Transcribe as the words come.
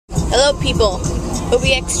Hello people,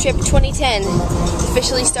 OBX trip 2010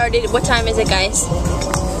 officially started. What time is it, guys?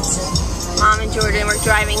 Mom and Jordan were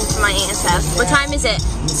driving to my aunt's house. What time is it?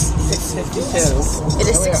 6:52. It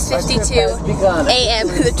is 6:52 a.m.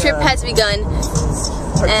 The trip has begun.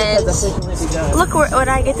 And look what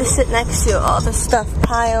I get to sit next to. All the stuff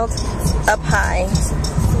piled up high.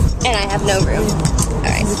 And I have no room.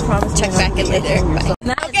 Alright, check back in later. Bye.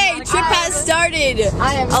 Okay, trip has started.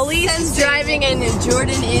 Elise is driving and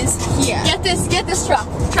Jordan is here. Get this truck.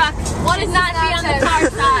 What is not be on the car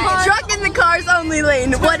side? Truck in the cars only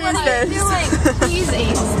lane. What is this?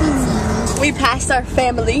 Easy. We passed our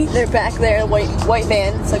family. They're back there, white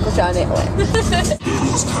van. So go John it away.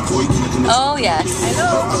 Oh yes. I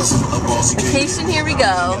know. Vacation, here we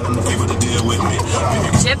go.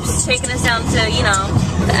 Chip's taking us down to, you know,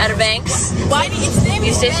 the Outer Banks. Why do you name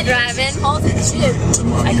He's just driving. I call it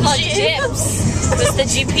Jips. With the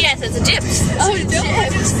GPS, it's a Jips. Oh, no, I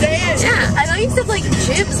understand. Yeah. I know you said like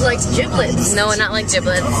jibs, like giblets. No, not like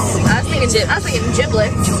giblets. I was thinking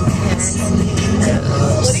giblet.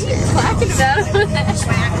 What are you clacking about over there?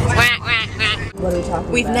 What are we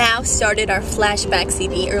talking We've about? now started our flashback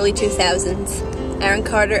CD, early 2000s. Aaron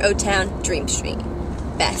Carter, O-Town, Dream Street.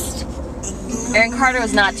 Best. Aaron Carter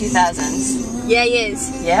was not 2000s. Yeah, he is.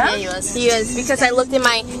 Yeah? Yeah, he was. He is, because I looked in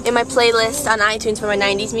my playlist on iTunes for my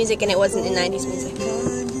 90s music and it wasn't in 90s music.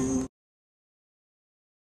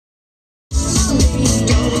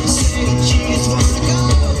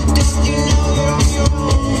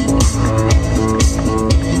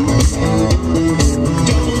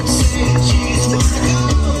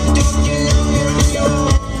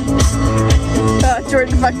 Oh,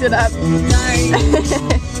 Jordan fucked it up. Sorry.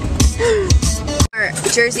 Our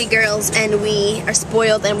Jersey girls and we are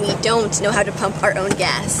spoiled and we don't know how to pump our own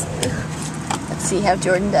gas. Let's see how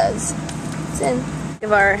Jordan does. It's in.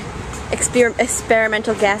 Of our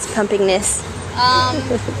experimental gas pumpingness.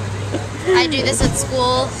 I do this at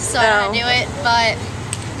school, so I don't do it, but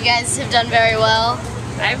you guys have done very well.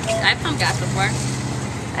 I've pumped gas before.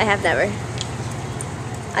 I have never.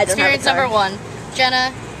 I don't Experience have a car. number 1.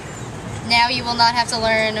 Jenna, now you will not have to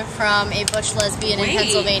learn from a butch lesbian in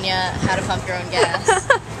Pennsylvania how to pump your own gas.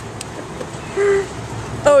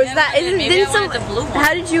 Oh, is that? Maybe I wanted the blue one.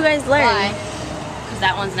 How did you guys learn? Why? Because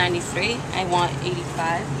that one's 93. I want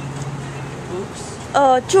 85. Oops.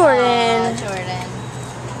 Oh, Jordan. Jordan.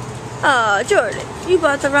 Oh, Jordan. You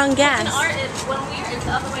bought the wrong gas. It's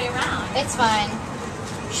the other way around. It's fine.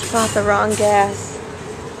 She bought the wrong gas.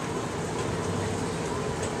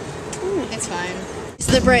 It's fine. It's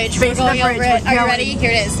the bridge. We're going over it. Are you ready? Here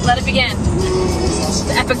it is. Let it begin.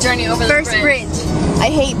 The epic journey over the First bridge. I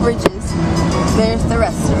hate bridges. There's the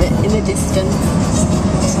rest of it in the distance.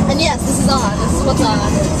 And yes, this is on. This is what's on.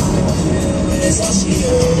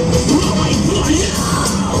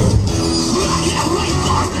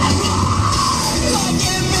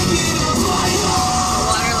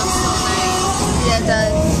 Yeah, it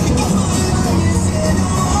does.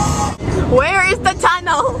 Where is the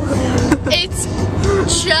tunnel? It's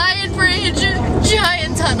giant bridge,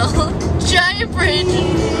 giant tunnel. Giant bridge,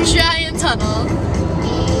 giant tunnel.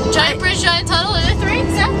 Giant bridge, giant tunnel. Are there 3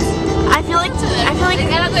 steps? I feel like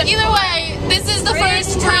Either way, this is the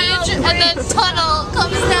first bridge, and then tunnel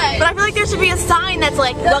comes next. but I feel like there should be a sign that's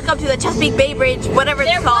like, welcome to the Chesapeake Bay Bridge, whatever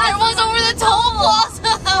it's There called. was over the toll plaza.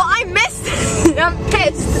 Well, I missed it. I'm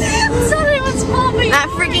pissed. Somebody was pumping. That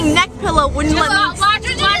freaking neck pillow wouldn't let me. Watch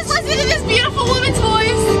her just listen to this beautiful woman's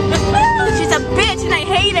voice. She's a bitch and I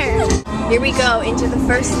hate her. Here we go into the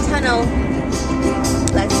first tunnel.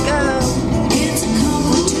 Let's go.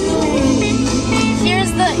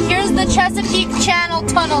 Here's the Chesapeake Channel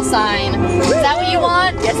tunnel sign. Is that what you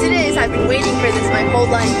want? Yes, it is. I've been waiting for this my whole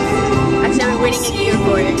life. Actually, I've been waiting a year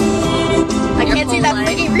for it. I can't see that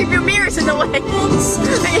freaking rearview mirrors in the way. I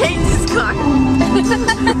hate this car.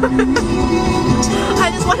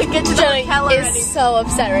 I just want to get to the hotel already. Is so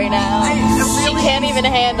upset right now. She can't even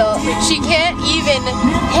handle. She can't even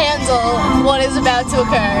handle what is about to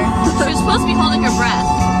occur. She was supposed to be holding her breath.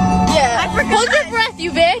 Yeah. I forgot. Hold your breath,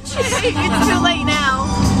 you bitch. It's too late now.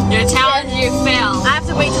 Your challenge, you failed. I have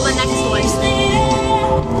to wait till the next one.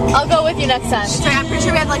 I'll go with you next time. Sorry, I'm pretty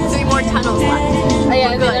sure we have like 3 more tunnels left. Oh,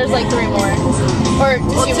 yeah, there's like 3 more. Or 2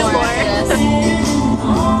 more after this.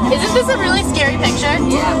 Isn't this a really scary picture?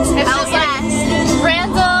 Yeah. It's just like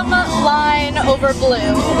random line over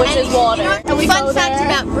blue, which is water. You know, fun fact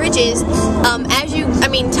about bridges,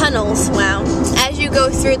 tunnels, wow. As you go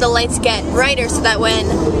through, the lights get brighter so that when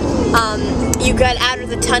you get out of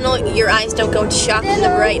the tunnel, your eyes don't go into shock from the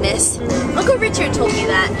brightness. Uncle Richard told me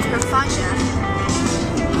that. From Faja.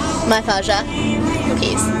 My Faja.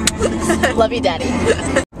 Peace. Love you, Daddy.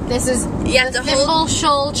 This is You have to hold. Thimble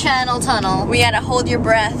Shoal Channel Tunnel. We gotta hold your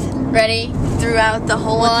breath Ready? throughout the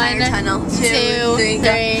whole entire 1, tunnel. 2, 3, go.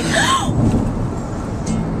 3.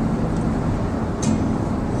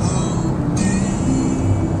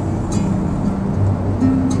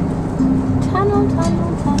 Tunnel, tunnel,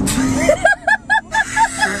 tunnel.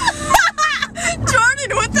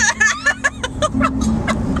 Jordan, what the heck?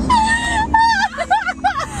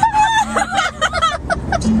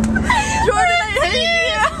 Jordan, I hate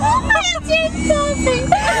you.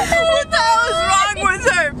 What the hell is wrong with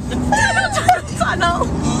her? Tunnel.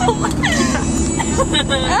 Oh my God.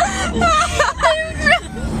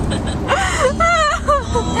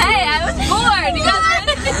 Hey, I was bored. You guys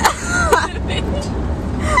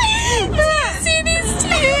are see these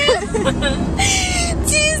tears?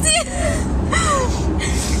 Do you see?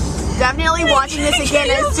 Definitely watching this again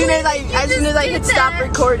as soon as I hit stop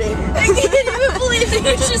recording. I can't even believe that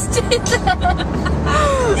you just did that.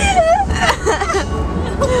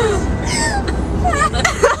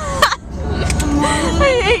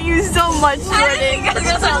 I hate you so much, I Jordan. think you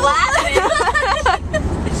guys are laughing.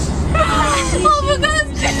 Well, because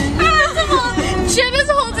first of all, Jim is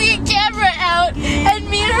holding a camera out, and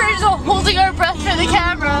me and her are just holding our breath for the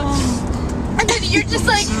camera. And then you're just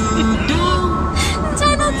like,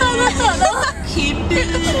 tunnel, tunnel, tunnel.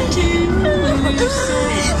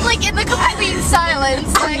 Like in the complete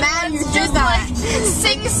silence. Like, mad you it's did just that. like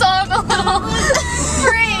sing-song a little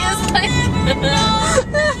phrase. Like,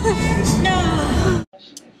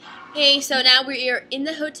 Hey, so now we're in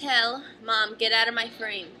the hotel. Mom, get out of my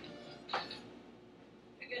frame.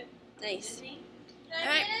 Nice.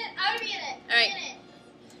 Alright. Alright.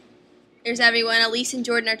 There's everyone. Elise and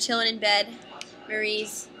Jordan are chilling in bed. Marie,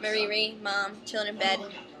 Mom, chilling in bed.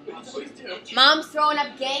 Mom's throwing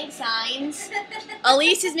up gang signs.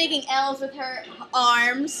 Elise is making L's with her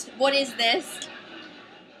arms. What is this?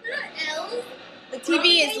 L's. The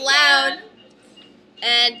TV is loud.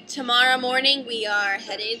 And tomorrow morning we are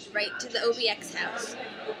headed right to the OBX house.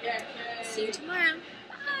 See you tomorrow.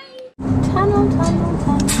 Bye. Tunnel, tunnel,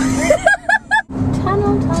 tunnel.